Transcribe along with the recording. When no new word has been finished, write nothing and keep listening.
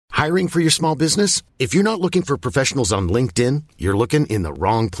Hiring for your small business? If you're not looking for professionals on LinkedIn, you're looking in the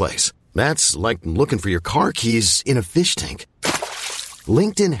wrong place. That's like looking for your car keys in a fish tank.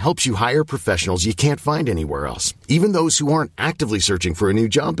 LinkedIn helps you hire professionals you can't find anywhere else, even those who aren't actively searching for a new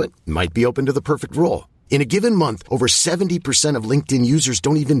job but might be open to the perfect role. In a given month, over 70% of LinkedIn users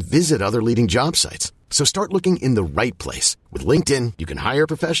don't even visit other leading job sites. So start looking in the right place. With LinkedIn, you can hire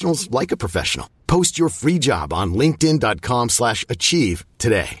professionals like a professional. Post your free job on linkedin.com/achieve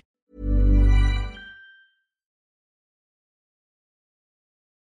today.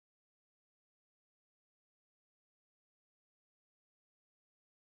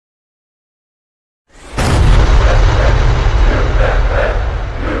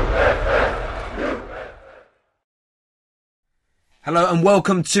 Hello and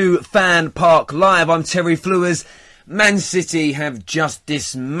welcome to Fan Park Live. I'm Terry Flewers. Man City have just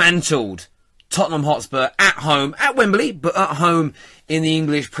dismantled Tottenham Hotspur at home, at Wembley, but at home in the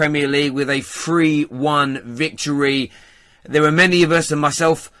English Premier League with a 3-1 victory. There were many of us, and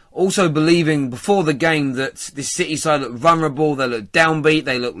myself, also believing before the game that this City side looked vulnerable, they looked downbeat,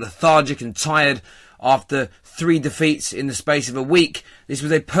 they looked lethargic and tired after 3 defeats in the space of a week. This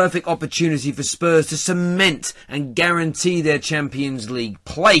was a perfect opportunity for Spurs to cement and guarantee their Champions League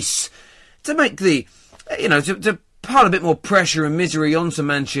place, to make the, to pile a bit more pressure and misery onto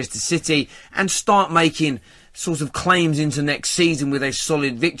Manchester City and start making sort of claims into next season with a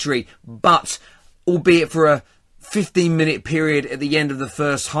solid victory. But, albeit for a 15-minute period at the end of the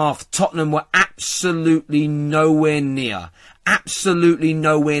first half, Tottenham were absolutely nowhere near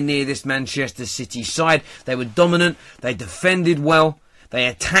this Manchester City side. They were dominant, they defended well, they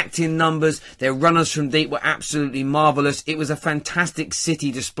attacked in numbers, their runners from deep were absolutely marvellous. It was a fantastic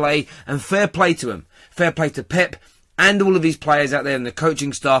City display, and fair play to them. Fair play to Pep and all of his players out there and the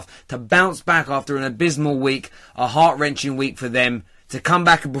coaching staff to bounce back after an abysmal week, a heart-wrenching week for them. To come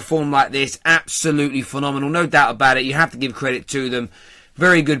back and perform like this, absolutely phenomenal, no doubt about it. You have to give credit to them.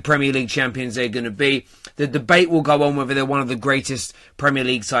 Very good Premier League champions they're going to be. The debate will go on whether they're one of the greatest Premier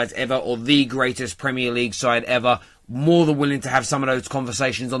League sides ever or the greatest Premier League side ever. More than willing to have some of those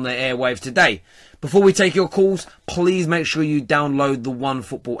conversations on the airwaves today. Before we take your calls, please make sure you download the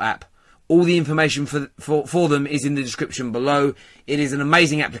OneFootball app. All the information for them is in the description below. It is an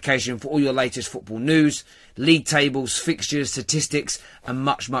amazing application for all your latest football news, league tables, fixtures, statistics, and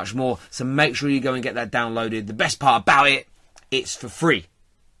much, much more. So make sure you go and get that downloaded. The best part about it, it's for free.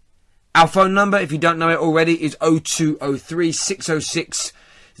 Our phone number, if you don't know it already, is 0203 606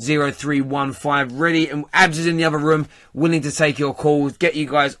 0315. Ready, and Abs is in the other room, willing to take your calls, get you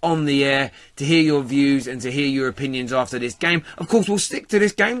guys on the air, to hear your views and to hear your opinions after this game. Of course, we'll stick to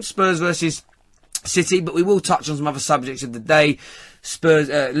this game, Spurs versus City, but we will touch on some other subjects of the day.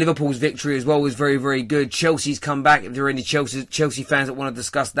 Liverpool's victory as well was very, very good. Chelsea's come back, if there are any Chelsea fans that want to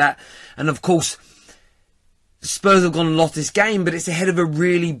discuss that. And of course, Spurs have gone and lost this game, but it's ahead of a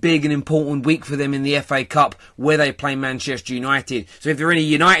really big and important week for them in the FA Cup, where they play Manchester United. So if there are any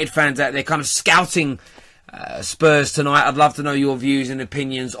United fans out there kind of scouting Spurs tonight, I'd love to know your views and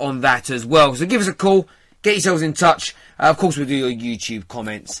opinions on that as well. So give us a call, get yourselves in touch. Of course, we'll do your YouTube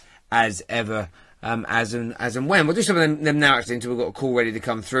comments as ever, as and when. We'll do some of them now, actually, until we've got a call ready to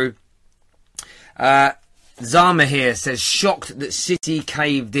come through. Zama here says, shocked that City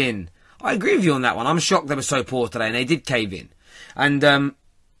caved in. I agree with you on that one. I'm shocked they were so poor today, and they did cave in. And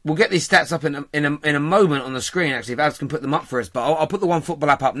we'll get these stats up in a moment on the screen, actually, if Abs can put them up for us. But I'll put the OneFootball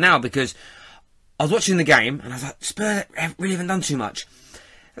app up now, because I was watching the game, and I was like, Spurs really haven't done too much.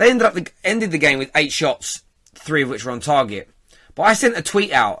 They ended the game with 8 shots, 3 of which were on target. But I sent a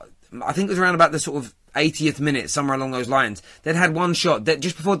tweet out, I think it was around about the sort of 80th minute, somewhere along those lines. They'd had one shot, that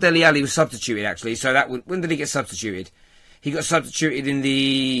just before Dele Alli was substituted, actually. So when did he get substituted? He got substituted in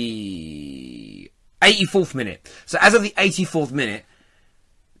the 84th minute. So as of the 84th minute,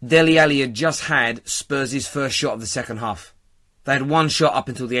 Dele Alli had just had Spurs' first shot of the second half. They had one shot up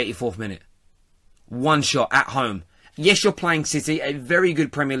until the 84th minute. One shot at home. Yes, you're playing City, a very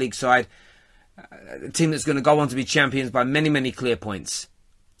good Premier League side, a team that's going to go on to be champions by many, many clear points.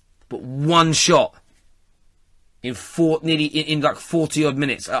 But one shot in like 40 odd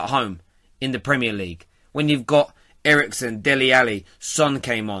minutes at home in the Premier League. When you've got Eriksen, Dele Alli, Son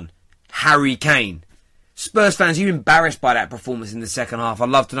came on, Harry Kane. Spurs fans, are you embarrassed by that performance in the second half? I'd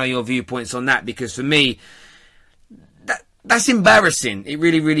love to know your viewpoints on that, because for me, that's embarrassing. It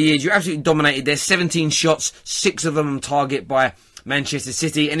really, really is. You absolutely dominated there. 17 shots, 6 of them on target by Manchester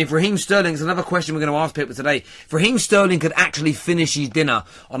City. And if Raheem Sterling, it's another question we're going to ask people today, if Raheem Sterling could actually finish his dinner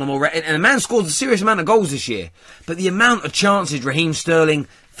on a more... And the man scores a serious amount of goals this year, but the amount of chances Raheem Sterling,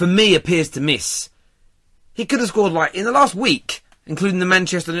 for me, appears to miss. He could have scored, like, in the last week, including the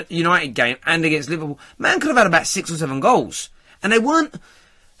Manchester United game and against Liverpool, man could have had about 6 or 7 goals. And they weren't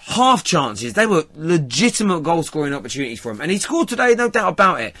half chances. They were legitimate goal-scoring opportunities for him. And he scored today, no doubt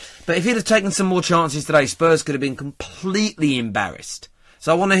about it. But if he'd have taken some more chances today, Spurs could have been completely embarrassed.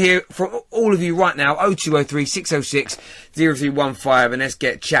 So I want to hear from all of you right now, 0203 606 0315, and let's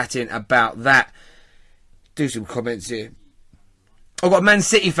get chatting about that. Do some comments here. I've got a Man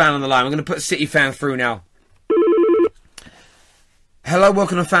City fan on the line. I'm going to put a City fan through now. Hello,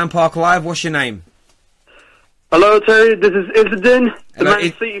 welcome to Fan Park Live. What's your name? Hello, Terry. This is Izzadin, the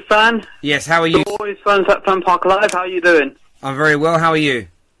Man City fan. Yes, how are you? The boys fans at Fan Park Live. How are you doing? I'm very well. How are you?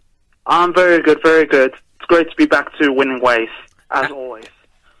 I'm very good, very good. It's great to be back to winning ways, as always.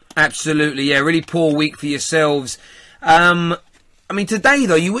 Absolutely, yeah. Really poor week for yourselves. I mean, today,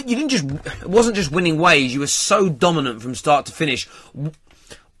 though, you didn't just... It wasn't just winning ways. You were so dominant from start to finish.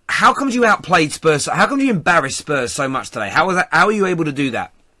 How come you outplayed Spurs? How come you embarrassed Spurs so much today? How are you able to do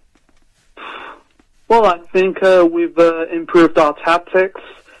that? Well, I think we've improved our tactics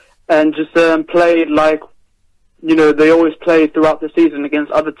and just played like, they always play throughout the season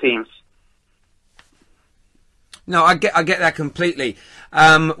against other teams. No, I get that completely.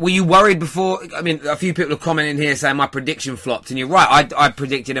 Were you worried before? I mean, a few people are commenting here saying my prediction flopped, and you're right. I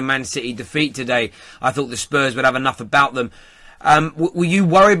predicted a Man City defeat today. I thought the Spurs would have enough about them. Were you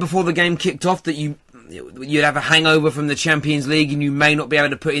worried before the game kicked off that you'd have a hangover from the Champions League and you may not be able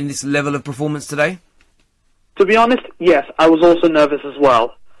to put in this level of performance today? To be honest, yes, I was also nervous as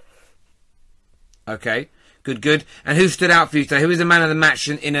well. Okay, good. And who stood out for you today? Who was the man of the match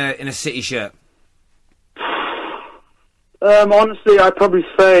in a City shirt? Honestly, I'd probably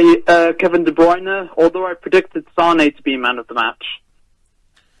say Kevin De Bruyne, although I predicted Sane to be man of the match.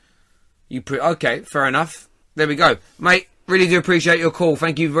 Okay, fair enough. There we go. Mate, really do appreciate your call.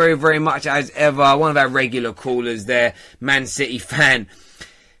 Thank you very, very much as ever. One of our regular callers there, Man City fan.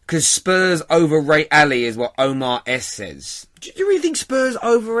 Because Spurs overrate Ali is what Omar S says. Do you really think Spurs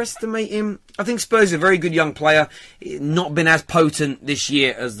overestimate him? I think Spurs is a very good young player. Not been as potent this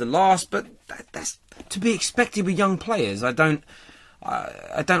year as the last, but that's to be expected with young players. I don't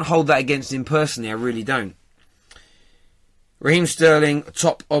hold that against him personally. I really don't. Raheem Sterling,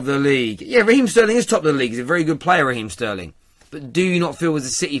 top of the league. Yeah, Raheem Sterling is top of the league. He's a very good player, Raheem Sterling. But do you not feel as a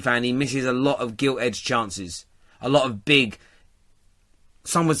City fan he misses a lot of gilt-edged chances? A lot of big,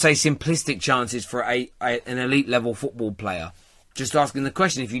 some would say simplistic chances for an elite level football player? Just asking the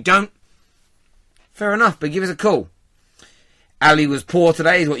question. If you don't, fair enough, but give us a call. Ali was poor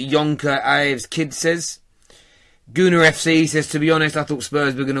today, is what Yonka Aev's kid says. Gooner FC says, to be honest, I thought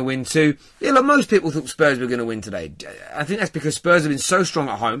Spurs were going to win too. Yeah, like most people thought Spurs were going to win today. I think that's because Spurs have been so strong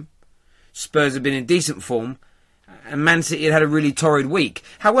at home. Spurs have been in decent form. And Man City had a really torrid week.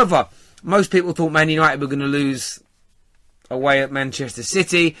 However, most people thought Man United were going to lose away at Manchester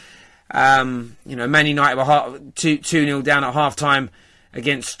City. Man United were 2-0 down at half-time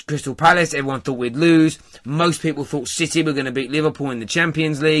against Crystal Palace. Everyone thought we'd lose. Most people thought City were going to beat Liverpool in the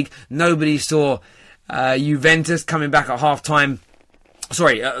Champions League. Nobody saw Juventus coming back at half-time.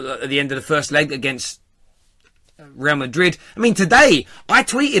 At the end of the first leg against Real Madrid. I mean, today, I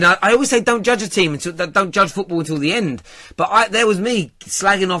tweeted, I always say don't judge a team, don't judge football until the end. But there was me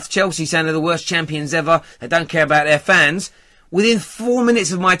slagging off Chelsea, saying they're the worst champions ever. They don't care about their fans. Within 4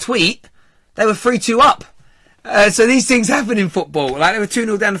 minutes of my tweet, they were 3-2 up. So these things happen in football. Like, they were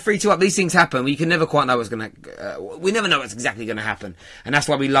 2-0 down to 3-2 up. These things happen. You can never quite know what's going to... we never know what's exactly going to happen. And that's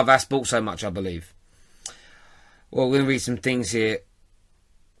why we love our sport so much, I believe. Well, we're going to read some things here.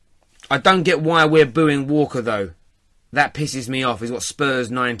 I don't get why we're booing Walker, though. That pisses me off, is what Spurs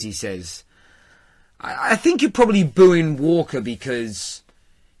 90 says. I think you're probably booing Walker because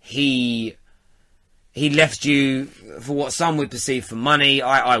he left you for what some would perceive for money.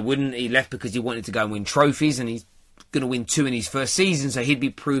 I wouldn't. He left because he wanted to go and win trophies, and he's going to win 2 in his first season, so he'd be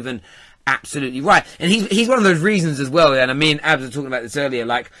proven absolutely right. And he's one of those reasons as well, and me and Abs were talking about this earlier,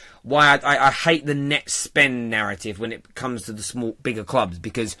 like why I hate the net spend narrative when it comes to the bigger clubs,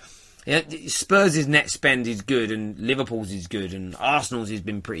 because Spurs' net spend is good, and Liverpool's is good, and Arsenal's has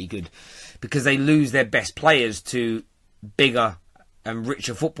been pretty good, because they lose their best players to bigger and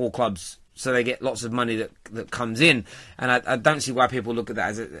richer football clubs, so they get lots of money that comes in. And I don't see why people look at that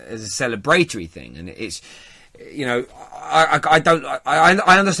as a celebratory thing. And it's, I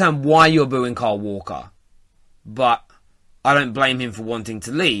understand why you're booing Kyle Walker, but I don't blame him for wanting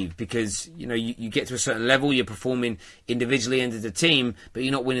to leave, because you get to a certain level, you're performing individually and as a team, but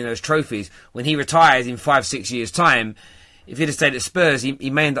you're not winning those trophies. When he retires in 5-6 years' time, if he'd have stayed at Spurs, he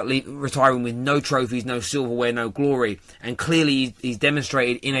may end up retiring with no trophies, no silverware, no glory. And clearly he's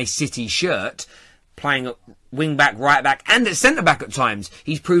demonstrated in a City shirt playing at wing back, right back, and at centre back at times.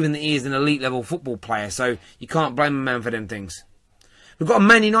 He's proven that he is an elite level football player, so you can't blame a man for them things. We've got a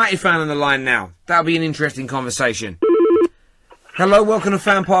Man United fan on the line now. That'll be an interesting conversation. Hello, welcome to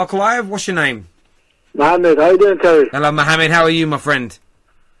Fan Park Live. What's your name? Mohammed, how you doing, Terry? Hello, Mohammed. How are you, my friend?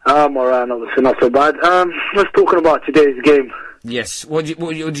 I'm alright, obviously not so bad. Just talking about today's game. Yes. What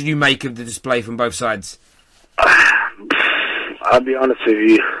did you make of the display from both sides? I'll be honest with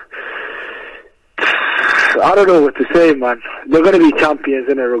you. I don't know what to say, man. They're going to be champions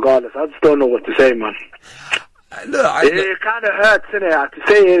in it regardless. I just don't know what to say, man. It kind of hurts, innit? I have to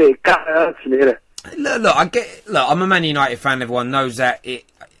say it kind of hurts me, innit? Look, I'm a Man United fan. Everyone knows that. It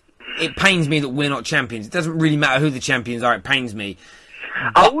pains me that we're not champions. It doesn't really matter who the champions are. It pains me.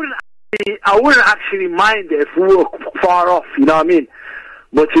 I wouldn't actually mind it if we were far off, you know what I mean?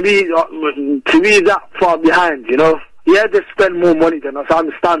 But to me, that far behind, you know? Yeah, they spend more money than us. I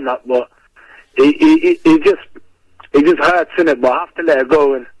understand that, but it just hurts, innit? But I have to let it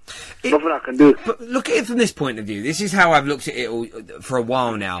go, and nothing I can do. But look at it from this point of view. This is how I've looked at it all for a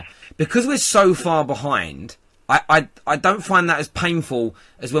while now. Because we're so far behind, I don't find that as painful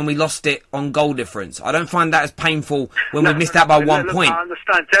as when we lost it on goal difference. I don't find that as painful when we missed out by 1 point. I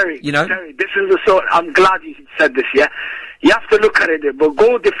understand, Terry. You know? Terry, this is the sort. I'm glad you said this, yeah? You have to look at it, but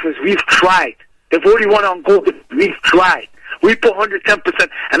goal difference, we've tried. They've already won on goal difference. We've tried. We put 110%.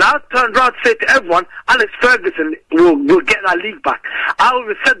 And I turned around to say to everyone, Alex Ferguson will get that league back. I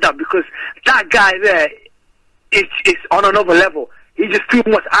always said that because that guy there is on another level. He's just too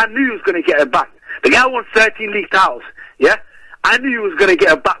much. I knew he was going to get it back. The guy won 13 league titles, yeah? I knew he was going to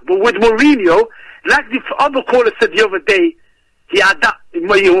get it back. But with Mourinho, like the other caller said the other day,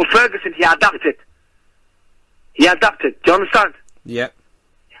 with Ferguson, he adapted. He adapted. Do you understand? Yeah.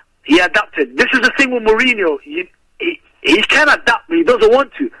 He adapted. This is the thing with Mourinho. He can adapt, but he doesn't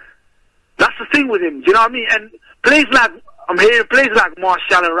want to. That's the thing with him. Do you know what I mean? And players like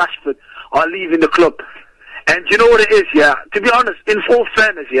Martial and Rashford are leaving the club. And you know what it is, yeah? To be honest, in full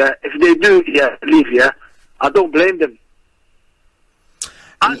fairness, yeah, if they do, leave, yeah, I don't blame them.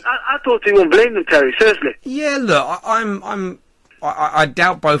 I totally won't blame them, Terry, seriously. Yeah, look, I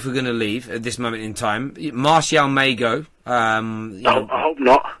doubt both are going to leave at this moment in time. Martial may go. I hope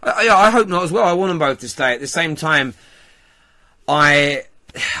not. I hope not as well. I want them both to stay. At the same time, I'm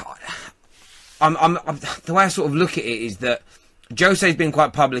the way I sort of look at it is that Jose's been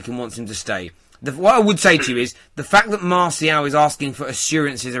quite public and wants him to stay. What I would say to you is the fact that Martial is asking for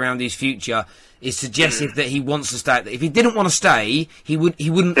assurances around his future is suggestive that he wants to stay. If he didn't want to stay, he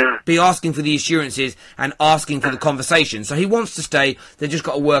wouldn't be asking for the assurances and asking for the conversation. So he wants to stay. They've just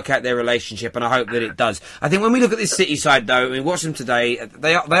got to work out their relationship, and I hope that it does. I think when we look at this City side, though, I mean, watch them today.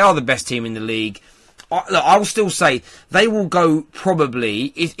 They are the best team in the league. I will still say they will go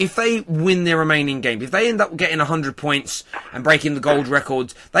probably, if they win their remaining games, if they end up getting 100 points and breaking the gold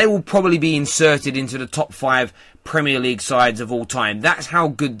records, they will probably be inserted into the top 5 Premier League sides of all time. That's how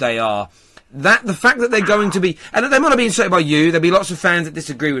good they are. The fact that they're going to be, and they might not be inserted by you, there'll be lots of fans that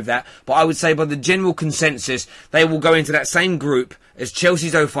disagree with that, but I would say by the general consensus, they will go into that same group as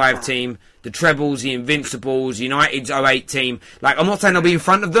Chelsea's 05 team, the Trebles, the Invincibles, United's 08 team. Like, I'm not saying they'll be in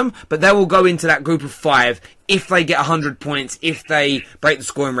front of them, but they will go into that group of 5 if they get 100 points, if they break the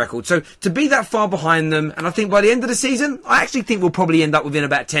scoring record. So, to be that far behind them, and I think by the end of the season, I actually think we'll probably end up within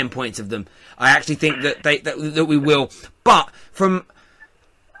about 10 points of them. I actually think that we will. But, from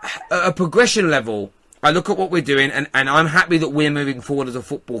a progression level, I look at what we're doing, and I'm happy that we're moving forward as a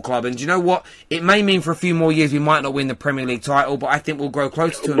football club. And do you know what? It may mean for a few more years we might not win the Premier League title, but I think we'll grow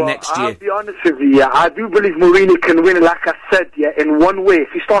closer to them next year. I'll be honest with you, yeah, I do believe Mourinho can win, like I said, yeah, in one way. If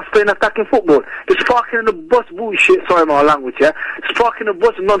he starts playing attacking football, this parking in the bus bullshit, sorry my language, yeah, this parking in the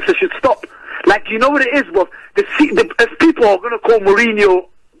bus nonsense should stop. Like, you know what it is, but if people are going to call Mourinho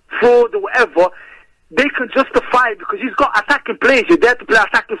fraud or whatever, they can justify it because he's got attacking players. You're there to play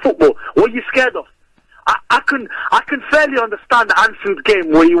attacking football. What are you scared of? I can fairly understand the Anfield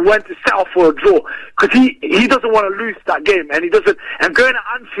game where he went to set off for a draw because he doesn't want to lose that game, and going to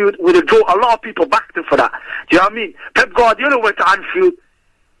Anfield with a draw, a lot of people backed him for that. Do you know what I mean? Pep Guardiola went to Anfield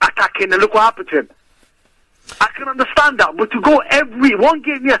attacking, and look what happened to him. I can understand that, but to go every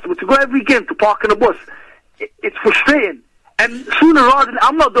game to park in a bus, it's frustrating. And sooner rather than,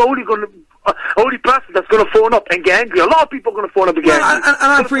 I'm not the only person that's going to phone up and get angry. A lot of people are going to phone up and get angry.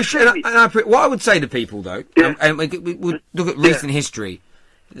 And I appreciate what I would say to people, though, and we look at recent history.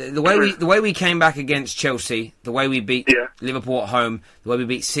 The way we came back against Chelsea, the way we beat Liverpool at home, the way we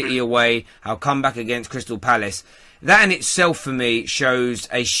beat City away, our comeback against Crystal Palace, that in itself for me shows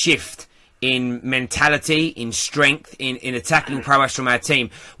a shift in mentality, in strength, in attacking prowess from our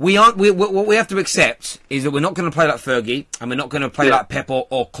team. What we have to accept is that we're not going to play like Fergie, and we're not going to play like Pep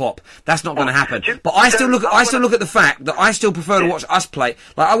or Klopp. That's not going to happen. But I still look at the fact that I still prefer to watch us play.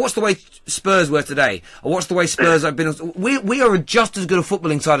 Like, I watched the way Spurs were today. I watched the way Spurs have been. We are just as good a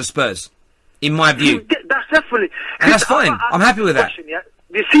footballing side as Spurs, in my view. That's definitely, and that's fine. I'm happy with that.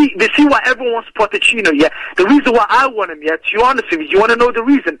 They see why everyone wants Pochettino, yeah? The reason why I want him, yeah, to be honest with you want to know the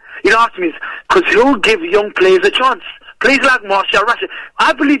reason? You know, ask me, is because he'll give young players a chance. Players like Martial, Rashford.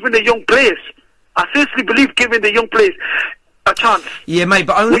 I believe in the young players. I seriously believe giving the young players a chance. Yeah, mate,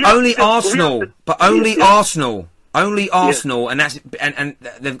 but only Arsenal. Only Arsenal, and that's and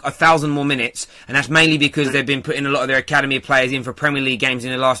they've 1,000 more minutes, and that's mainly because they've been putting a lot of their academy players in for Premier League games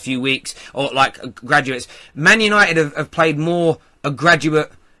in the last few weeks, or like graduates. Man United have played more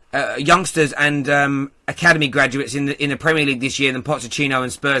graduate youngsters and academy graduates in the Premier League this year than Pochettino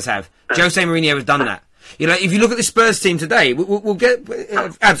and Spurs have. Jose Mourinho has done that. You know, if you look at the Spurs team today, we'll get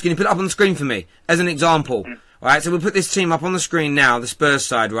Abs. Can you put it up on the screen for me as an example? All right, so we'll put this team up on the screen now. The Spurs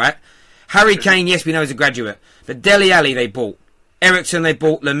side, right? Harry Kane, yes, we know he's a graduate. But Dele Alli they bought. Ericsson they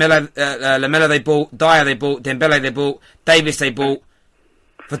bought. Lamela they bought. Dyer they bought. Dembele they bought. Davis they bought.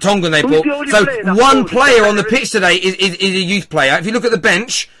 Vertonghen they bought. So one player on the pitch today is a youth player. If you look at the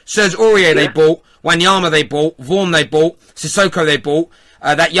bench, Serge Aurier they bought. Wanyama they bought. Vaughan they bought. Sissoko they bought.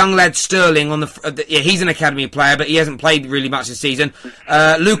 That young lad Sterling on he's an academy player, but he hasn't played really much this season.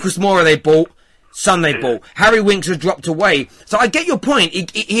 Lucas Moura they bought. Son they bought. Harry Winks has dropped away. So I get your point.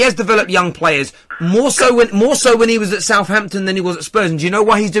 He has developed young players more so when he was at Southampton than he was at Spurs. And do you know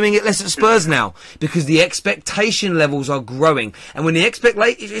why he's doing it less at Spurs now? Because the expectation levels are growing. And when it's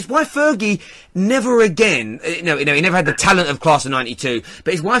why Fergie never again, he never had the talent of class of 92,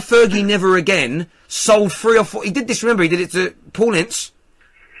 but it's why Fergie never again sold 3 or 4. He did this, remember, he did it to Paul Ince,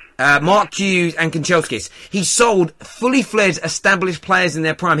 Mark Hughes and Kanchelskis. He sold fully fledged established players in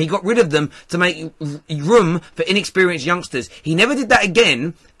their prime. He got rid of them to make room for inexperienced youngsters. He never did that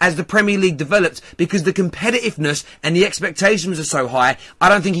again as the Premier League developed because the competitiveness and the expectations are so high. I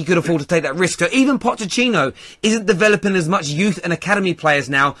don't think he could afford to take that risk. So even Pochettino isn't developing as much youth and academy players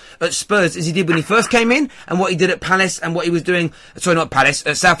now at Spurs as he did when he first came in, and what he did at Palace and what he was doing, at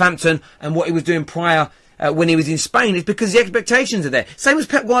Southampton, and what he was doing prior when he was in Spain. Is because the expectations are there. Same as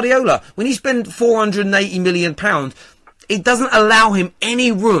Pep Guardiola. When he spent £480 million, it doesn't allow him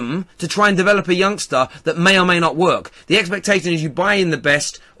any room to try and develop a youngster that may or may not work. The expectation is you buy in the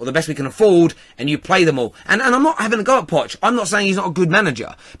best, or the best we can afford, and you play them all. And I'm not having a go at Poch. I'm not saying he's not a good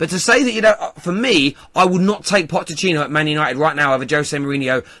manager. But to say that, for me, I would not take Pochettino at Man United right now over Jose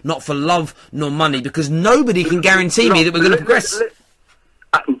Mourinho, not for love nor money, because nobody can guarantee me that we're going to progress.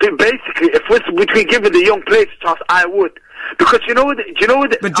 Basically, if we give the young players a chance, I would. Because you know what?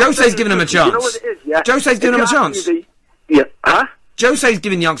 But Jose's giving them a chance. You know what it is, yeah? Jose's giving them a chance. Yeah, huh? Jose's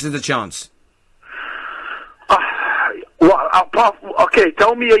giving youngsters a chance. Okay,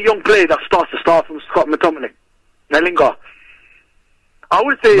 tell me a young player that starts to start from Scott McTominay. Lingard. I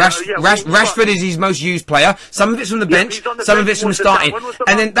would say Rashford is his most used player. Some of it's from the bench, some of it's from starting,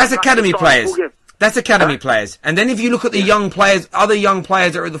 and then that's academy players. That's academy players. And then if you look at the young players, other young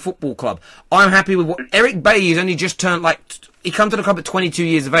players that are at the football club, I'm happy with what Eric Bailly has only just turned, he come to the club at 22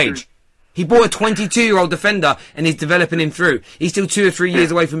 years of age. He bought a 22-year-old defender and he's developing him through. He's still 2 or 3 years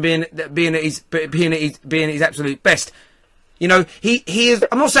away from being at his absolute best. You know, he is.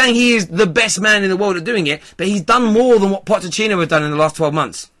 I'm not saying he is the best man in the world at doing it, but he's done more than what Pochettino has done in the last 12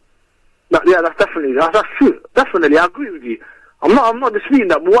 months. Yeah, that's true. Definitely, I agree with you. I'm not disputing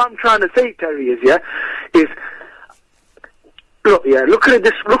that. But what I'm trying to say, Terry, is look at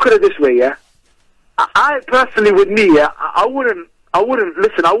it this way, yeah. I personally, with me, yeah, I wouldn't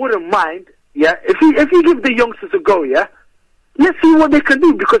mind, yeah, if you give the youngsters a go, yeah. Let's see what they can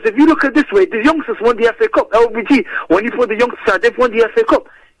do, because if you look at it this way, the youngsters won the FA Cup. LBG, when you put the youngsters out, they've won the FA Cup.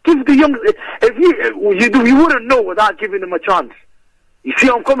 Give the youngsters, you wouldn't know without giving them a chance. You see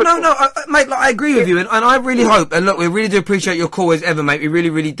how I'm coming from? Mate, I agree with you, and I really hope, and look, we really do appreciate your call as ever, mate, we really,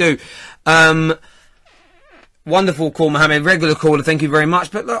 really do. Wonderful call, Mohammed, regular caller, thank you very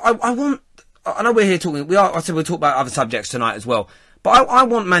much, but look, I know we're here talking, I said we'll talk about other subjects tonight as well, but I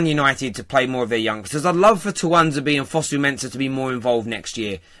want Man United to play more of their youngsters. I'd love for Tuanzebe and Fosu Mensah to be more involved next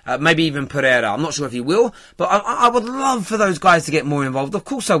year. Maybe even Pereira. I'm not sure if he will, but I would love for those guys to get more involved. Of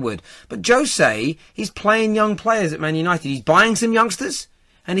course I would. But Jose, he's playing young players at Man United. He's buying some youngsters,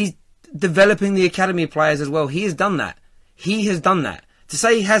 and he's developing the academy players as well. He has done that. He has done that. To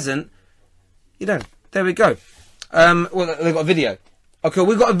say he hasn't, there we go. Well, they've got a video. Okay,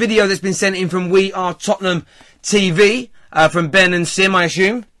 we've got a video that's been sent in from We Are Tottenham TV. From Ben and Sim, I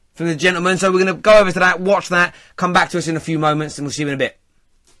assume. from the gentleman. So we're going to go over to that, watch that, come back to us in a few moments, and we'll see you in a bit.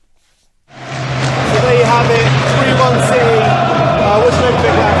 So there you have it, 3-1 City. What's your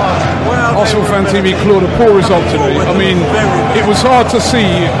big Arsenal Fan TV clawed a poor result today. I mean, it was hard to see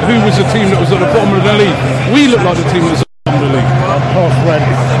who was the team that was at the bottom of the league. We looked like the team that was at the bottom of the league. Past Randy,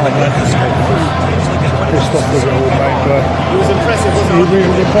 pissed off with it all, mate. But It was impressive, wasn't it?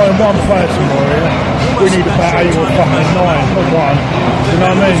 we're playing one player tomorrow, yeah? We need about 8 or fucking 9, not one. You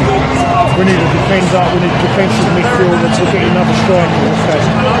know what I mean? We need a defender, we need defensive midfielders, we'll get another striker.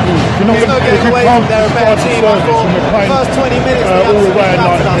 If you can't describe the service and we're playing first 20 minutes all around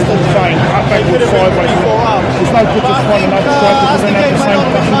like it's insane, up backward, sideways, there's no good just one another striker because we don't have the same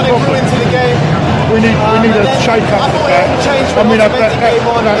fucking problem. We need a shake up of that. I mean,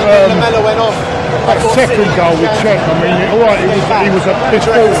 that second goal with Czech, I mean, alright, he was a bit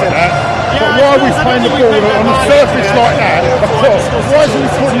forward at that. But why are we playing the ball on a surface like that, across? Why isn't he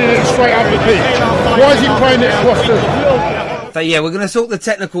putting it straight up the pitch? Why is he playing it across the... So yeah, we're going to sort the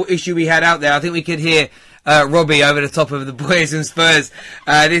technical issue we had out there. I think we could hear Robbie over the top of the boys and Spurs.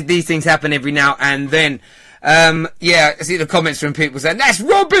 These things happen every now and then. Yeah, I see the comments from people saying, that's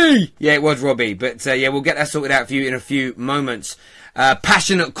Robbie! Yeah, it was Robbie. But yeah, we'll get that sorted out for you in a few moments.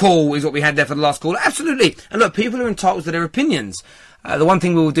 Passionate call is what we had there for the last call. Absolutely. And look, people are entitled to their opinions. The one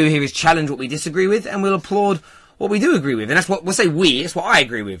thing we will do here is challenge what we disagree with, and we'll applaud what we do agree with. And that's what we'll say it's what I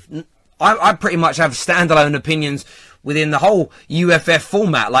agree with. I pretty much have standalone opinions within the whole UFF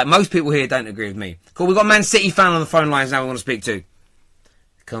format. Like most people here don't agree with me. Cool, we've got a Man City fan on the phone lines now we want to speak to.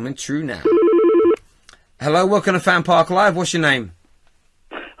 Coming through now. Hello, welcome to Fan Park Live. What's your name?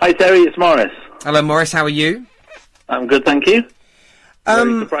 Hi Terry, it's Morris. Hello Morris, how are you? I'm good, thank you.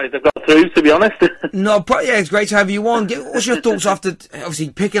 Very surprised I've got through, to be honest. Yeah, it's great to have you on. What's your thoughts after, obviously,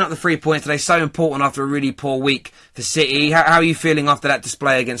 picking up the 3 points today? So important after a really poor week for City. How are you feeling after that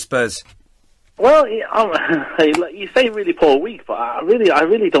display against Spurs? Well, you say really poor week, but I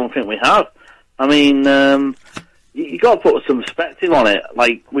really don't think we have. I mean, you got to put some perspective on it.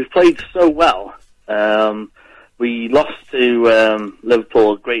 Like, we've played so well. We lost to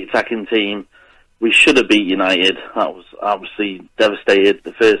Liverpool, a great attacking team. We should have beat United. That was obviously devastated.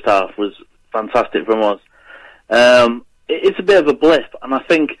 The first half was fantastic from us. It's a bit of a blip, and I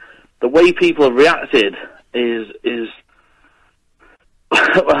think the way people have reacted is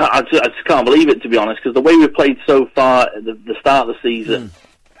I just can't believe it, to be honest, because the way we've played so far at the start of the season,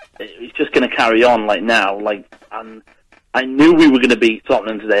 it's just going to carry on like now. And I knew we were going to beat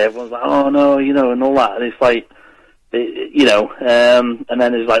Tottenham today. Everyone's like, oh no, and all that, and it's like, and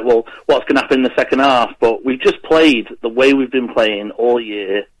then it's like, well, what's going to happen in the second half? But we've just played the way we've been playing all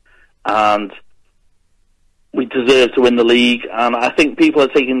year, and we deserve to win the league. And I think people are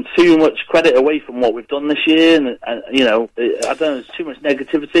taking too much credit away from what we've done this year, and I don't know, there's too much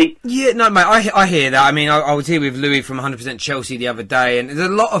negativity. Yeah, no, mate, I hear that. I mean, I was here with Louis from 100% Chelsea the other day, and there's a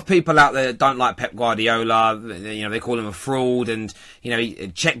lot of people out there that don't like Pep Guardiola. They call him a fraud, and a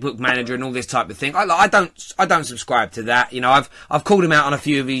checkbook manager, and all this type of thing. I don't subscribe to that. I've called him out on a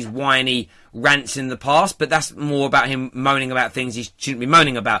few of these whiny rants in the past, but that's more about him moaning about things he shouldn't be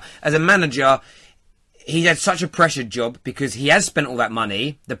moaning about. As a manager, he had such a pressured job because he has spent all that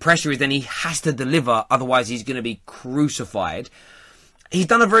money. The pressure is then he has to deliver, otherwise he's going to be crucified. He's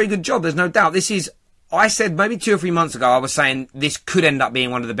done a very good job, there's no doubt. I said maybe 2 or 3 months ago, I was saying this could end up being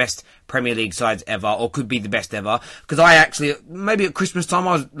one of the best Premier League sides ever, or could be the best ever. Because I actually, maybe at Christmas time,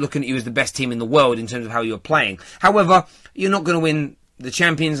 I was looking at you as the best team in the world in terms of how you were playing. However, you're not going to win the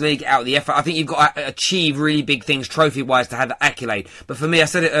Champions League out of the effort. I think you've got to achieve really big things trophy-wise to have the accolade. But for me, I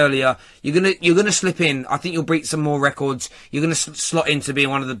said it earlier, you're gonna slip in. I think you'll break some more records. You're gonna slot into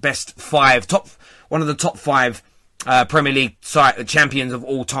being one of the top five Premier League champions of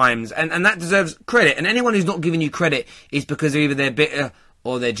all times, and that deserves credit. And anyone who's not giving you credit is because either they're bitter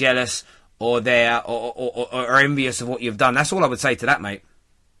or they're jealous or they're or envious of what you've done. That's all I would say to that, mate.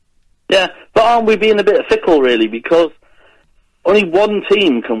 Yeah, but aren't we being a bit fickle, really? Because only one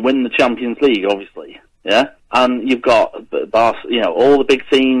team can win the Champions League, obviously, yeah? And you've got, all the big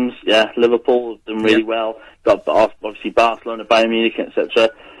teams, yeah, Liverpool have done really well, got obviously Barcelona, Bayern Munich, etc.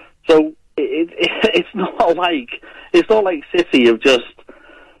 So it's not like City have just,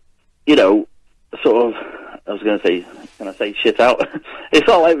 sort of, I was going to say, can I say shit out? It's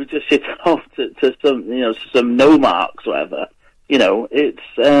not like we just shit out to some no marks or whatever.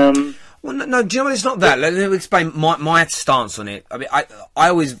 Well, no, do you know what? It's not that. Let me explain my stance on it. I mean, I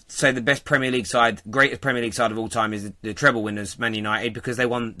always say the best Premier League side, greatest Premier League side of all time is the treble winners, Man United, because they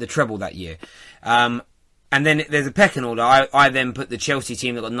won the treble that year. And then there's a pecking order. I then put the Chelsea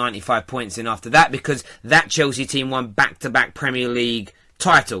team that got 95 points in after that, because that Chelsea team won back-to-back Premier League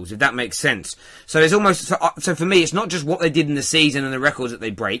titles, if that makes sense. So it's almost so for me, it's not just what they did in the season and the records that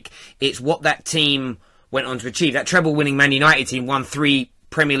they break. It's what that team went on to achieve. That treble-winning Man United team won 3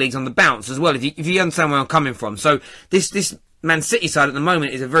 Premier Leagues on the bounce as well. If you understand where I'm coming from, so this Man City side at the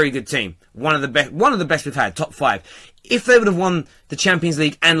moment is a very good team. One of the best we've had, top 5. If they would have won the Champions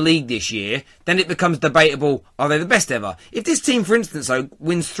League and League this year, then it becomes debatable, are they the best ever? If this team, for instance, though,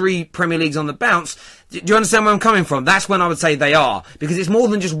 wins 3 Premier Leagues on the bounce, do you understand where I'm coming from? That's when I would say they are. Because it's more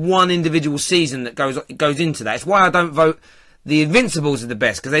than just one individual season that goes into that. It's why I don't vote the Invincibles are the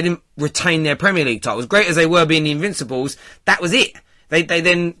best, because they didn't retain their Premier League titles. Great as they were being the Invincibles, that was it. They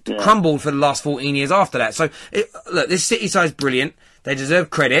then crumbled for the last 14 years after that. So, look, this City side's brilliant. They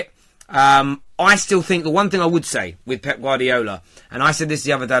deserve credit. I still think the one thing I would say with Pep Guardiola, and I said this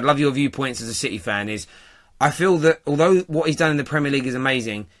the other day, I'd love your viewpoints as a City fan, is I feel that although what he's done in the Premier League is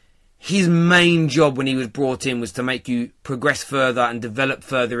amazing, his main job when he was brought in was to make you progress further and develop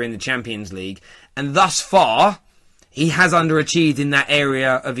further in the Champions League. And thus far, he has underachieved in that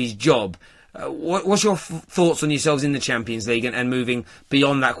area of his job. What's your thoughts on yourselves in the Champions League and moving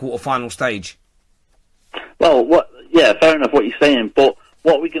beyond that quarter-final stage? Well, fair enough what you're saying, but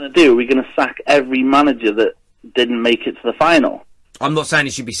what are we going to do? Are we going to sack every manager that didn't make it to the final? I'm not saying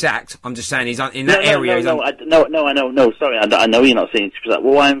he should be sacked. I'm just saying he's in that area. I know. Sorry, I know you're not saying he should be sacked.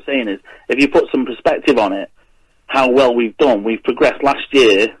 Well, what I'm saying is, if you put some perspective on it, how well we've done. We've progressed last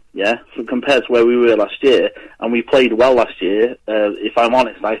year, compared to where we were last year, and we played well last year. If I'm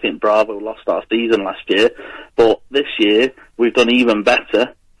honest, I think Bravo lost our season last year, but this year we've done even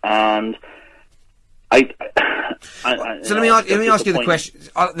better. And so let me ask you the question.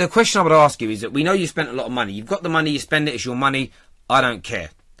 The question I would ask you is that we know you spent a lot of money. You've got the money, you spend it. It's your money. I don't care.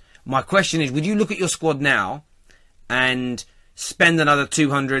 My question is, would you look at your squad now and spend another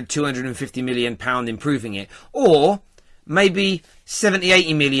 250 million pound improving it, or maybe 70,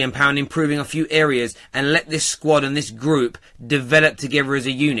 80 million pound improving a few areas and let this squad and this group develop together as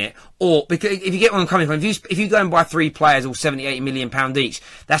a unit? Or, because if you get where I'm coming from, if you go and buy 3 players all 70, 80 million pound each,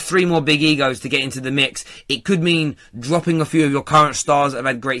 that's 3 more big egos to get into the mix. It could mean dropping a few of your current stars that have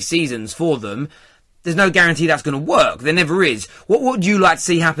had great seasons for them. There's no guarantee that's going to work. There never is. What would you like to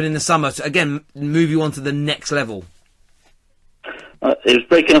see happen in the summer to, again, move you on to the next level? It was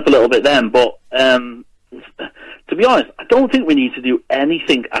breaking up a little bit then, but to be honest, I don't think we need to do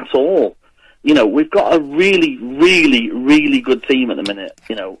anything at all. You know, we've got a really, really, really good team at the minute,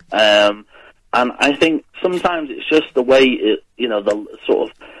 and I think sometimes it's just the way the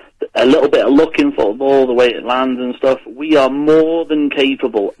sort of a little bit of luck in football, the way it lands and stuff. We are more than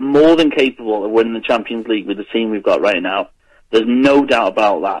capable of winning the Champions League with the team we've got right now. There's no doubt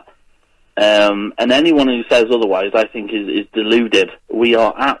about that. And anyone who says otherwise, I think, is deluded. We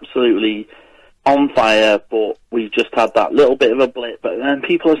are absolutely on fire, but we've just had that little bit of a blip. But then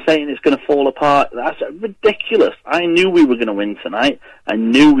people are saying it's going to fall apart. That's ridiculous. I knew we were going to win tonight. I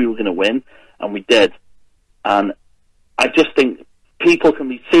knew we were going to win, and we did. And I just think people can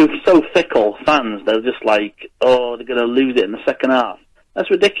be so fickle, fans. They're just like, oh, they're going to lose it in the second half.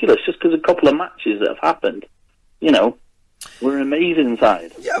 That's ridiculous, just because a couple of matches that have happened. We're an amazing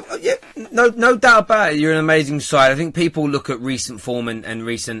side. Yeah, no doubt about it. You're an amazing side. I think people look at recent form and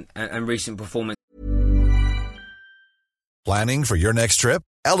recent performance. Planning for your next trip?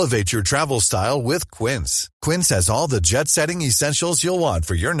 Elevate your travel style with Quince. Quince has all the jet-setting essentials you'll want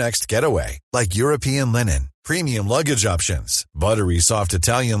for your next getaway, like European linen, premium luggage options, buttery soft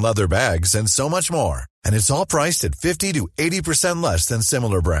Italian leather bags, and so much more. And it's all priced at 50 to 80% less than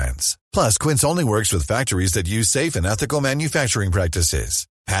similar brands. Plus, Quince only works with factories that use safe and ethical manufacturing practices.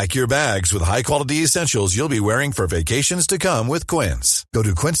 Pack your bags with high-quality essentials you'll be wearing for vacations to come with Quince. Go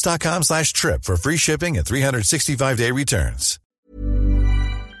to quince.com/trip for free shipping and 365-day returns.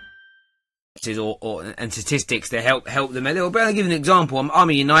 And statistics to help them a little bit. I'll give you an example. I'm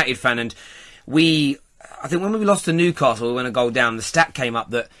a United fan, and I think when we lost to Newcastle, we went a goal down. The stat came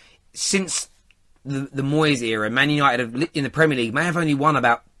up that since the Moyes era, Man United in the Premier League may have only won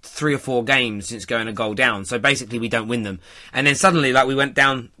about 3 or 4 games since going a goal down. So basically we don't win them. And then suddenly, we went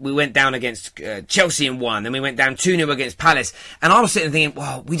down against Chelsea and won. Then we went down 2-0 against Palace. And I was sitting thinking,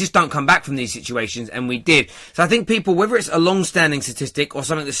 well, we just don't come back from these situations. And we did. So I think people, whether it's a long-standing statistic or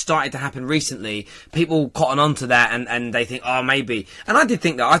something that started to happen recently, people cotton onto that and they think, oh, maybe. And I did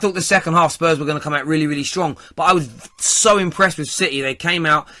think that. I thought the second half Spurs were going to come out really, really strong. But I was so impressed with City. They came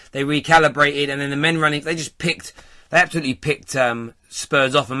out, they recalibrated, and then the men running, they absolutely picked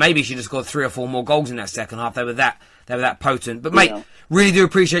Spurs off, and maybe she just scored 3 or 4 more goals in that second half. They they were that potent. But mate, really do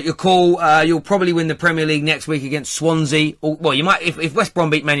appreciate your call. You'll probably win the Premier League next week against Swansea. Or, well, you might if West Brom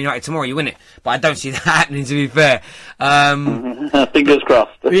beat Man United tomorrow, you win it. But I don't see that happening, to be fair. Fingers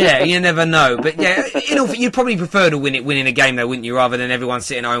crossed. Yeah, you never know. But yeah, you'd probably prefer to winning a game though, wouldn't you? Rather than everyone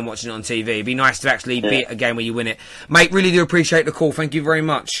sitting at home watching it on TV. It'd be nice to actually be at a game where you win it. Mate, really do appreciate the call. Thank you very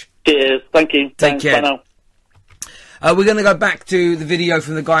much. Cheers. Thank you. Take care. Bye now. We're going to go back to the video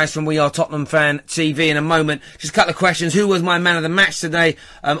from the guys from We Are Tottenham Fan TV in a moment. Just a couple of questions. Who was my man of the match today?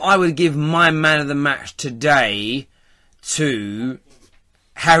 I would give my man of the match today to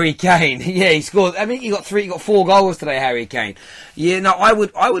Harry Kane. Yeah, he scored. I mean, he got 4 goals today, Harry Kane. Yeah, no, I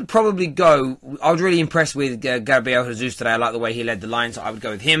would probably go. I was really impressed with Gabriel Jesus today. I like the way he led the line, so I would go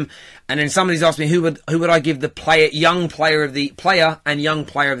with him. And then somebody's asked me who would I give the young player of the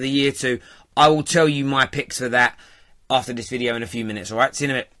year to. I will tell you my picks for that after this video in a few minutes, alright? See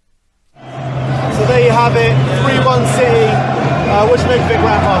you in a bit. So there you have it, 3-1 City. What do you make of it,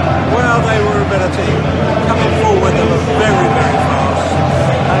 Grandpa? Well, they were a better team. Coming forward, they were very, very fast.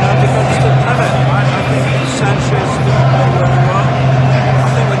 And our defence didn't have it. I think Sanchez didn't play very well. I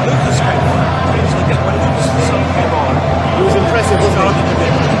think when Lucas came on, when Lucas and Son came on, he was impressive, wasn't he?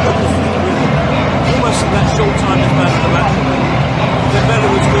 Almost in that short time as man of the match. Dembele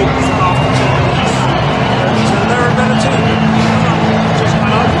was good after 10 minutes. So they're a better team.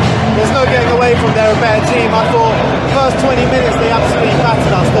 There's no getting away from they're a better team. I thought first 20 minutes they absolutely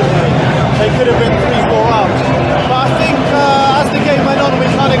battered us, didn't they? They could have been 3-4 up. But I think as the game went on, we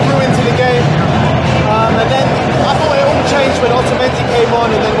kind of grew into the game. And then I thought it all changed when Otamendi came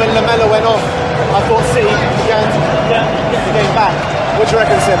on, and then when Lamela went off, I thought City began to get the game back. What do you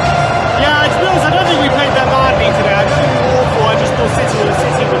reckon, Sim? Yeah, to be honest, I don't think we played that badly today. I don't think we were awful. I just thought City was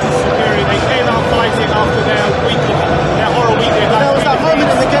superior. They came out fighting after their horror week. There was that moment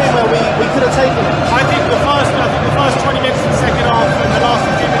in the game where we could have taken it. I think the first 20 minutes of the second half and the last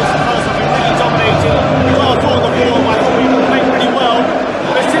 15 minutes of the first half, we really dominated. We got our foot on the ball. I thought we played pretty well.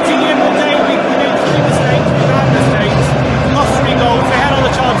 But City, at the end of the day, we made 3 mistakes. We had mistakes. We lost 3 goals. They had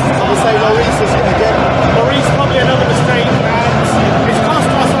other chances. I would say Lloris is again. Lloris probably another mistake, and it's cost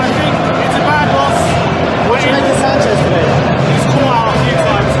us. I think it's a bad loss. What do you make of Sanchez today? He's caught out a few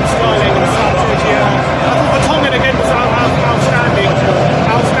times in Sterling and Sanchez. Yeah, I thought Vertonghen again was outstanding.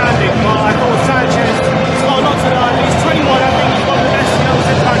 But I thought Sanchez, he's got a lot to learn. He's 21. I think he's got the best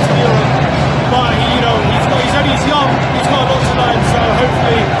impact in Europe. But he's young. He's got a lot to learn. So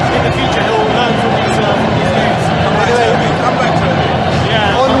hopefully in the future he'll learn from these games. Come back to it.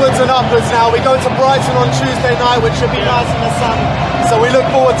 Yeah. Onwards and upwards now. We go to Brighton on Tuesday night, which should be nice in the sun. So we look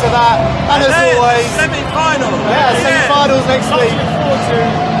forward to that. And as always, semi-final. Yeah, semi-finals next week. Look forward to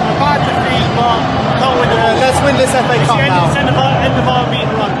a bad defeat, but can't win the ball. Let's win this FA Cup now. End of our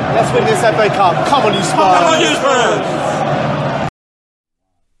beaten run. Let's win this FA Cup. Come on, you Spurs. Come on, you Spurs.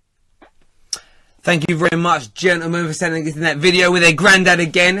 Thank you very much, gentlemen, for sending us in that video with their granddad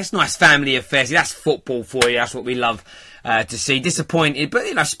again. It's nice family affair. See, that's football for you. That's what we love to see. Disappointed, but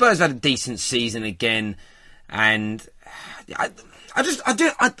Spurs had a decent season again, and I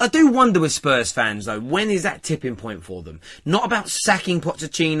do wonder with Spurs fans though, when is that tipping point for them? Not about sacking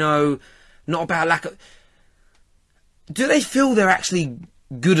Pochettino, not about lack of. Do they feel they're actually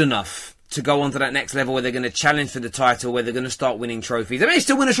good enough to go on to that next level where they're going to challenge for the title, where they're going to start winning trophies? They may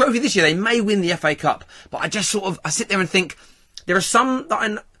still win a trophy this year. They may win the FA Cup, but I sit there and think there are some that I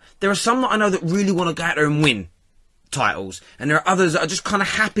know that really want to go out there and win titles, and there are others that are just kind of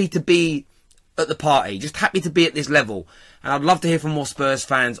happy to be at the party, just happy to be at this level. And I'd love to hear from more Spurs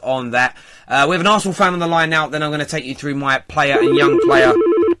fans on that. We have an Arsenal fan on the line now. Then I'm going to take you through my player and young player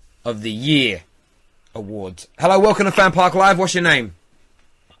of the year awards. Hello, welcome to Fan Park Live. What's your name?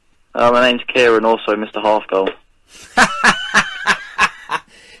 My name's Kieran, also Mr. Half Goal.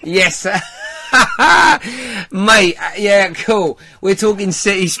 Yes, mate. Yeah, cool. We're talking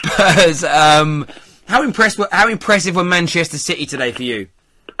City Spurs. How impressive were Manchester City today for you?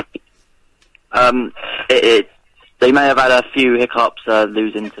 They may have had a few hiccups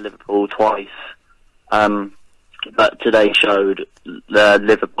losing to Liverpool twice, but today showed Man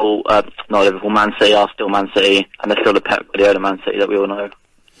City are still Man City, and they're still the Pep Guardiola Man City that we all know.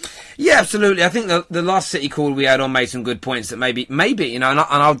 Yeah, absolutely. I think the last City call we had on made some good points that maybe, and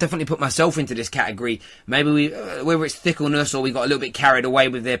I'll definitely put myself into this category. Maybe whether it's fickleness or we got a little bit carried away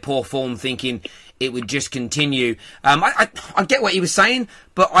with their poor form, thinking it would just continue. I get what he was saying,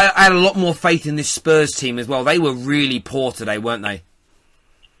 but I had a lot more faith in this Spurs team as well. They were really poor today, weren't they?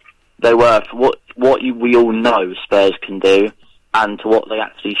 They were. For we all know Spurs can do, and to what they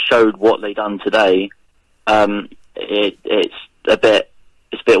actually showed what they done today, it's a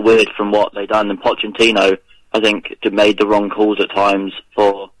bit weird from what they done. And Pochettino, I think made the wrong calls at times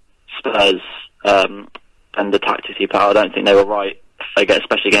for Spurs and the tactics he put out. I don't think they were right,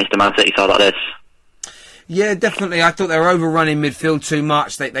 especially against a Man City side like this. Yeah, definitely. I thought they were overrunning midfield too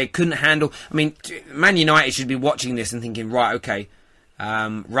much. They couldn't handle... I mean, Man United should be watching this and thinking, right, okay,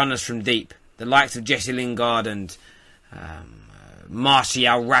 runners from deep. The likes of Jesse Lingard and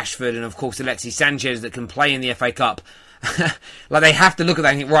Martial, Rashford, and of course Alexis Sanchez that can play in the FA Cup. Like, they have to look at that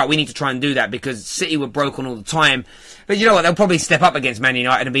and think, right, we need to try and do that because City were broken all the time. But you know what? They'll probably step up against Man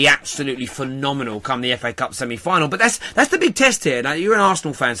United and be absolutely phenomenal come the FA Cup semi-final. But that's the big test here. Now, you're an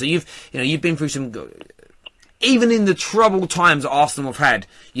Arsenal fan, so you've been through some... Even in the troubled times that Arsenal have had,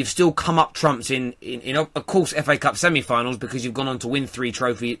 you've still come up trumps in of course, FA Cup semi-finals because you've gone on to win three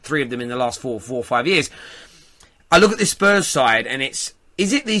of them in the last 4 or 5 years. I look at this Spurs side and is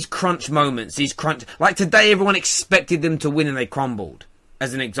it these crunch moments, like today everyone expected them to win and they crumbled,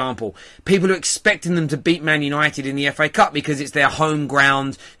 as an example. People are expecting them to beat Man United in the FA Cup because it's their home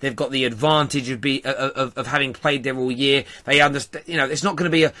ground, they've got the advantage of having played there all year. They understand, it's not going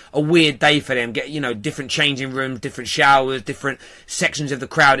to be a weird day for them, different changing rooms, different showers, different sections of the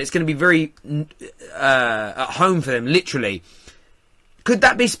crowd. It's going to be very at home for them, literally. Could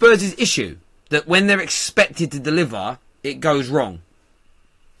that be Spurs' issue? That when they're expected to deliver, it goes wrong?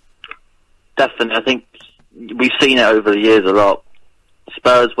 Definitely. I think we've seen it over the years a lot.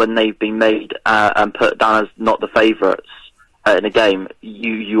 Spurs, when they've been made and put down as not the favourites in a game,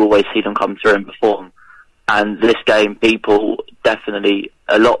 you always see them come through and perform. And this game,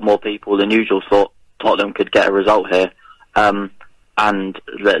 a lot more people than usual thought Tottenham could get a result here. And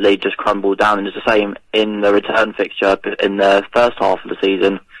they just crumbled down. And it's the same in the return fixture in the first half of the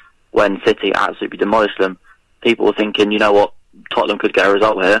season when City absolutely demolished them. People were thinking, you know what, Tottenham could get a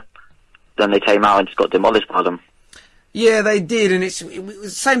result here. Then they came out and just got demolished by them. Yeah, they did, and it was the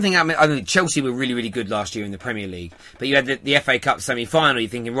same thing happened. I mean, Chelsea were really, really good last year in the Premier League, but you had the FA Cup semi-final. You're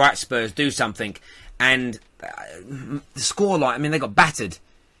thinking, right, Spurs, do something, and the scoreline. I mean, they got battered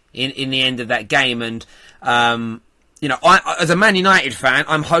in the end of that game, and I, as a Man United fan,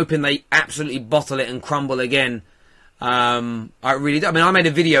 I'm hoping they absolutely bottle it and crumble again. I really do. I mean, I made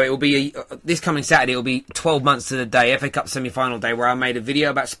a video. It will be this coming Saturday. It will be 12 months to the day, FA Cup semi-final day, where I made a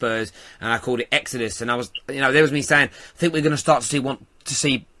video about Spurs and I called it Exodus. And I was, there was me saying, I think we're going to start to want to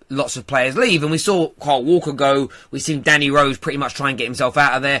see lots of players leave. And we saw Kyle Walker go. We've seen Danny Rose pretty much try and get himself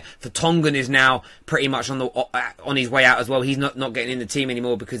out of there. Vertonghen is now pretty much on his way out as well. He's not getting in the team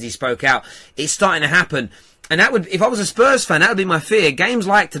anymore because he spoke out. It's starting to happen. And that would, if I was a Spurs fan, that would be my fear. Games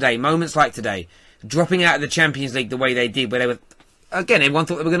like today, moments like today, dropping out of the Champions League the way they did, where they were, again, everyone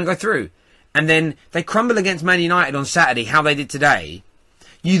thought they were going to go through. And then they crumble against Man United on Saturday, how they did today.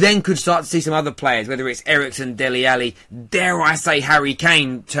 You then could start to see some other players, whether it's Eriksen, Dele Alli, dare I say Harry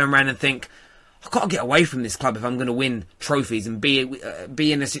Kane, turn around and think, I've got to get away from this club if I'm going to win trophies and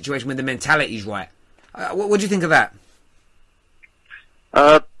be in a situation where the mentality's right. What do you think of that?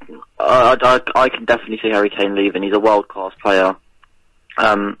 I can definitely see Harry Kane leaving. He's a world-class player.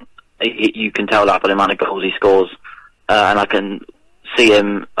 You can tell that by the amount of goals he scores. And I can see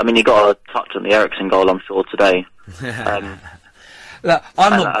him... I mean, he got a touch on the Eriksen goal, I'm sure, today. Look,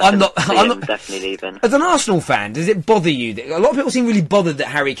 I'm not definitely leaving. As an Arsenal fan, does it bother you? A lot of people seem really bothered that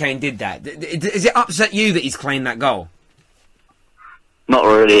Harry Kane did that. Does it upset you that he's claimed that goal? Not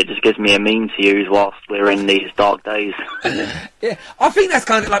really. It just gives me a meme to use whilst we're in these dark days. Yeah, I think that's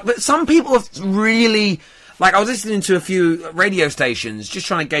kind of like... But some people have really... Like, I was listening to a few radio stations, just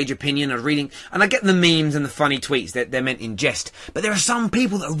trying to gauge opinion. I was reading, and I get the memes and the funny tweets that they're meant in jest. But there are some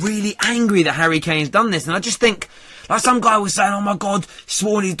people that are really angry that Harry Kane's done this. And I just think, like some guy was saying, oh my God, he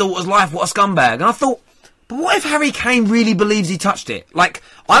swore on his daughter's life, what a scumbag. And I thought, but what if Harry Kane really believes he touched it? Like,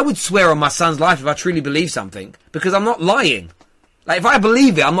 I would swear on my son's life if I truly believe something, because I'm not lying. Like, if I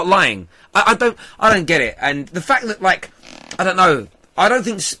believe it, I'm not lying. I don't get it. And the fact that, like, I don't know, I don't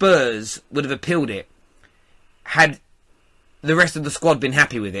think Spurs would have appealed it had the rest of the squad been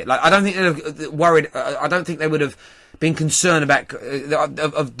happy with it. Like, I don't think they would have worried. I don't think they would have been concerned about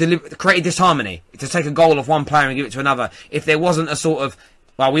creating disharmony to take a goal off one player and give it to another if there wasn't a sort of,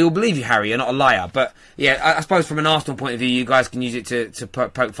 well, we will believe you, Harry, you're not a liar. But yeah, I suppose from an Arsenal point of view, you guys can use it to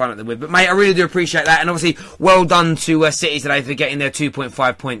poke fun at them with. But mate, I really do appreciate that, and obviously, well done to City today for getting their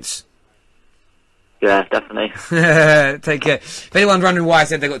 2.5 points. Yeah, definitely. Take care. If anyone's wondering why I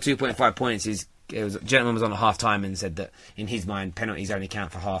said they got 2.5 points, a gentleman was on at half time and said that in his mind penalties only count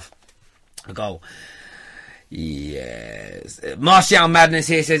for half a goal. Yes. Martial Madness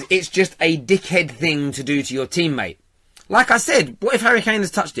here says it's just a dickhead thing to do to your teammate. Like I said, what if Harry Kane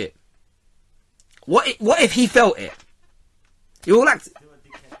has touched it? What if he felt it?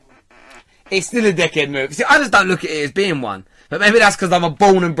 It's still a dickhead move. See, I just don't look at it as being one. But maybe that's because I'm a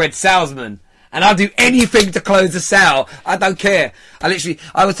born and bred salesman. And I'll do anything to close the sale. I don't care.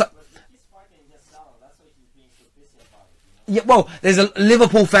 Yeah, well, there's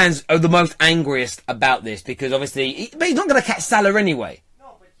Liverpool fans are the most angriest about this because obviously, but he's not going to catch Salah anyway.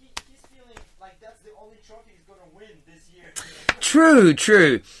 No, but he's feeling like that's the only trophy he's going to win this year.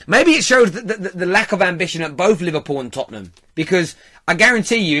 True. Maybe it shows the lack of ambition at both Liverpool and Tottenham. Because I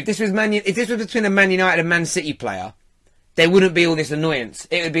guarantee you, if this was between a Man United and Man City player, there wouldn't be all this annoyance.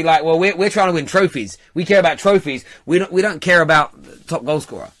 It would be like, well, we're trying to win trophies. We care about trophies. We don't care about top goal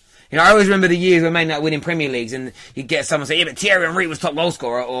scorer. You know, I always remember the years when Man United winning Premier Leagues, and you'd get someone say, yeah, but Thierry Henry was top goal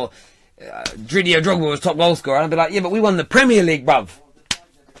scorer, or Didier Drogba was top goal scorer. And I'd be like, yeah, but we won the Premier League, bruv.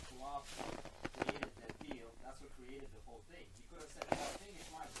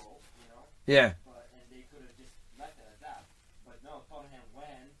 Yeah.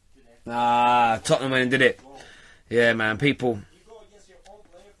 Tottenham went and did it. Yeah, man, people.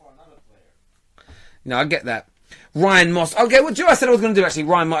 No, I get that. Ryan Moss. Okay, what I said I was going to do actually.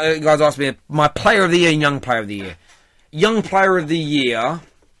 Ryan, you guys asked me my player of the year and young player of the year. Young player of the year,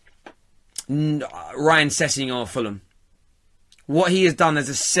 Ryan Sessegnon of Fulham. What he has done as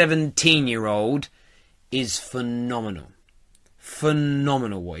a 17-year-old is phenomenal.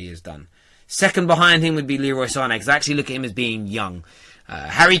 Phenomenal what he has done. Second behind him would be Leroy Sané, because I actually look at him as being young.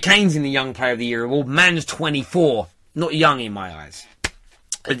 Harry Kane's in the young player of the year award. Man's 24. Not young in my eyes.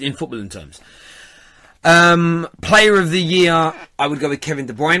 In footballing terms. Player of the year, I would go with Kevin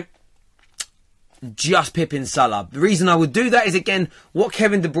De Bruyne. Just pipping Salah. The reason I would do that is, again, what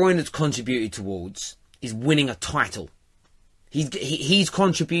Kevin De Bruyne has contributed towards is winning a title. His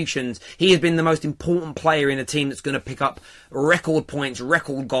contributions, he has been the most important player in a team that's going to pick up record points,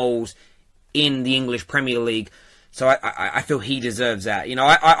 record goals in the English Premier League. So I feel he deserves that. You know,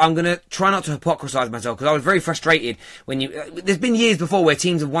 I'm going to try not to hypocrisise myself, because I was very frustrated when there's been years before where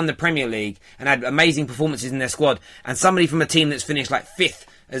teams have won the Premier League and had amazing performances in their squad, and somebody from a team that's finished like 5th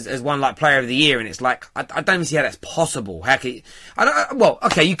as one like player of the year, and it's like, I don't even see how that's possible. How can you, well,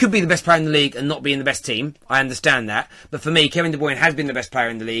 okay, you could be the best player in the league and not be in the best team. I understand that. But for me, Kevin De Bruyne has been the best player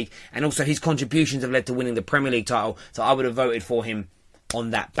in the league, and also his contributions have led to winning the Premier League title, so I would have voted for him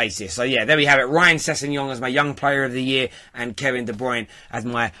on that basis. So yeah, there we have it. Ryan Sessegnon as my young player of the year, and Kevin De Bruyne as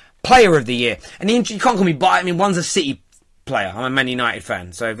my player of the year. And you can't call me biased. I mean, one's a City player. I'm a Man United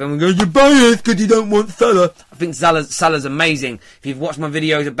fan. So if everyone goes, you're biased because you don't want Salah, I think Salah's amazing. If you've watched my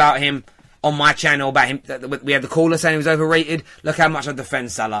videos about him on my channel, about him, we had the caller saying he was overrated. Look how much I defend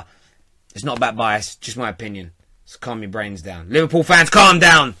Salah. It's not about bias, just my opinion. So calm your brains down. Liverpool fans, calm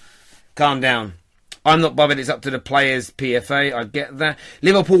down. Calm down. I'm not bothered, it's up to the players, PFA, I get that.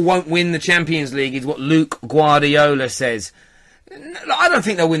 Liverpool won't win the Champions League, is what Luke Guardiola says. I don't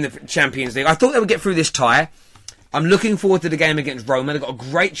think they'll win the Champions League. I thought they would get through this tie. I'm looking forward to the game against Roma. They've got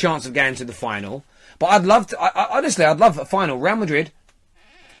a great chance of getting to the final. But I'd love a final. Real Madrid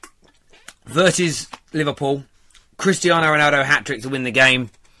versus Liverpool. Cristiano Ronaldo hat-trick to win the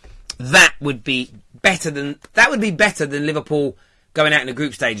game. That would be better than Liverpool going out in the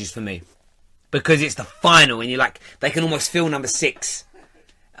group stages for me. Because it's the final, and you're like, they can almost feel number 6.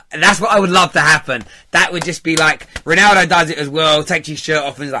 And that's what I would love to happen. That would just be like, Ronaldo does it as well, takes his shirt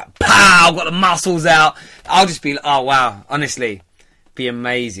off and he's like, pow, got the muscles out. I'll just be like, oh wow, honestly, be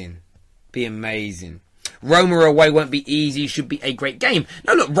amazing. Be amazing. Roma away won't be easy, should be a great game.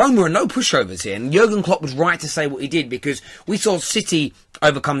 No, look, Roma are no pushovers here, and Jurgen Klopp was right to say what he did, because we saw Liverpool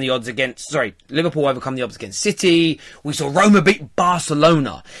overcome the odds against City. We saw Roma beat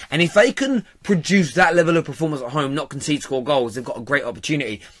Barcelona. And if they can produce that level of performance at home, not concede, score goals, they've got a great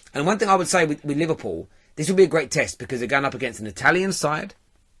opportunity. And one thing I would say with Liverpool, this will be a great test, because they're going up against an Italian side,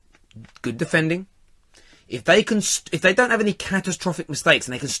 good defending. If they don't have any catastrophic mistakes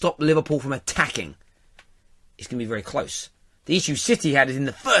and they can stop Liverpool from attacking, it's going to be very close. The issue City had is in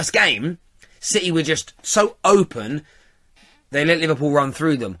the first game, City were just so open, they let Liverpool run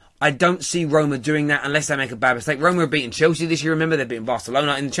through them. I don't see Roma doing that unless they make a bad mistake. Roma have beaten Chelsea this year, remember? They've beaten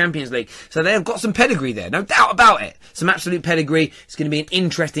Barcelona in the Champions League. So they have got some pedigree there, no doubt about it. Some absolute pedigree. It's going to be an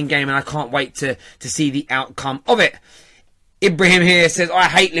interesting game, and I can't wait to see the outcome of it. Ibrahim here says, I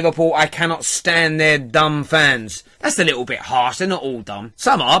hate Liverpool. I cannot stand their dumb fans. That's a little bit harsh. They're not all dumb.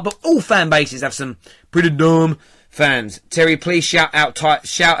 Some are, but all fan bases have some pretty dumb fans. Terry, please shout at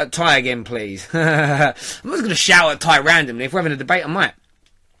Ty again, please. I'm just going to shout at Ty randomly. If we're having a debate, I might.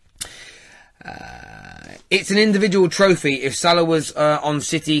 It's an individual trophy. If Salah was on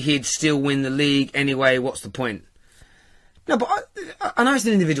City, he'd still win the league. Anyway, what's the point? No, but I know it's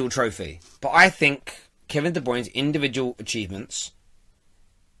an individual trophy, but I think Kevin De Bruyne's individual achievements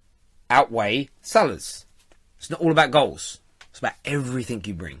outweigh Salah's. It's not all about goals. It's about everything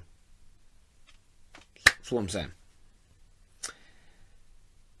you bring. That's all I'm saying.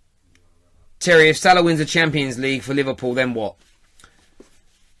 Terry, if Salah wins the Champions League for Liverpool, then what?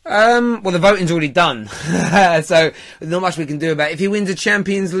 Well, the voting's already done. So, not much we can do about it. If he wins the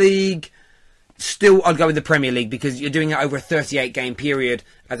Champions League, still I'd go with the Premier League because you're doing it over a 38-game period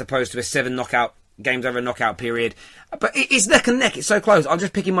as opposed to a 7 knockout games over a knockout period. But it's neck and neck. It's so close. I'm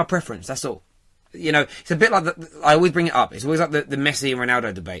just picking my preference. That's all. You know, it's a bit like I always bring it up. It's always like the Messi and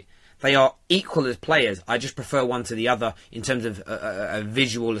Ronaldo debate. They are equal as players. I just prefer one to the other in terms of a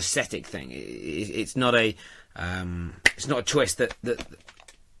visual aesthetic thing. It's not a choice that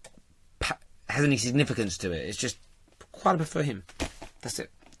has any significance to it. It's just quite prefer him. That's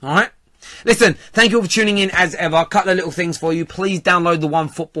it. All right. Listen, thank you all for tuning in as ever. A couple of little things for you. Please download the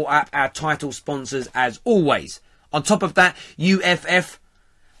OneFootball app, our title sponsors as always. On top of that, UFF,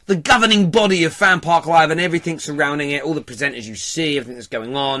 the governing body of Fan Park Live and everything surrounding it, all the presenters you see, everything that's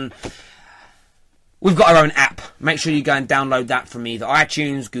going on. We've got our own app. Make sure you go and download that from either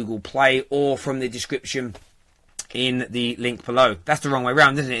iTunes, Google Play, or from the description in the link below. That's the wrong way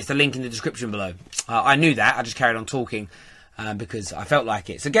around, isn't it? It's the link in the description below. I knew that. I just carried on talking because I felt like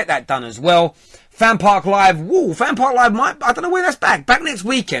it. So get that done as well. Fan Park Live. Woo! Fan Park Live might... I don't know when that's back. Back next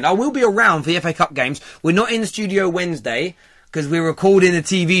weekend. I will be around for the FA Cup games. We're not in the studio Wednesday because we're recording a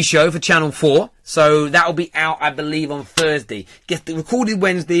TV show for Channel 4. So that'll be out, I believe, on Thursday. Gets recorded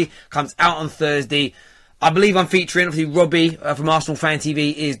Wednesday, comes out on Thursday. I believe I'm featuring, obviously, Robbie from Arsenal Fan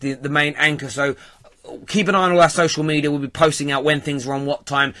TV is the main anchor. So keep an eye on all our social media. We'll be posting out when things are on, what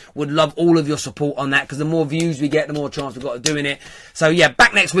time. Would love all of your support on that because the more views we get, the more chance we've got of doing it. So yeah,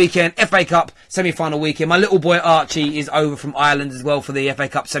 back next weekend, FA Cup semi-final weekend. My little boy Archie is over from Ireland as well for the FA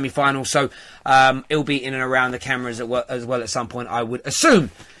Cup semi-final. So it'll be in and around the cameras as well at some point, I would assume.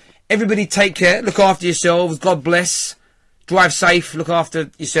 Everybody take care. Look after yourselves. God bless. Drive safe. Look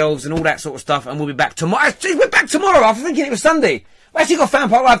after yourselves and all that sort of stuff. And we'll be back tomorrow. We're back tomorrow. I was thinking it was Sunday. We actually got Fan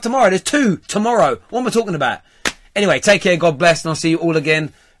Park Live tomorrow. There's 2 tomorrow. What am I talking about? Anyway, take care. God bless. And I'll see you all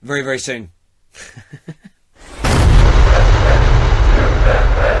again very, very soon.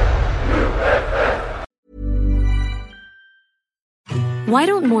 Why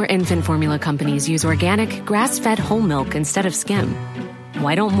don't more infant formula companies use organic, grass-fed whole milk instead of skim?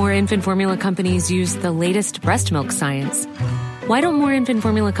 Why don't more infant formula companies use the latest breast milk science? Why don't more infant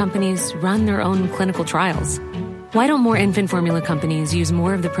formula companies run their own clinical trials? Why don't more infant formula companies use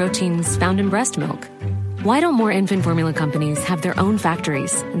more of the proteins found in breast milk? Why don't more infant formula companies have their own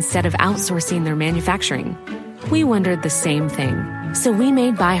factories instead of outsourcing their manufacturing? We wondered the same thing. So we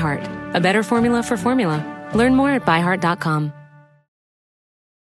made ByHeart, a better formula for formula. Learn more at byheart.com.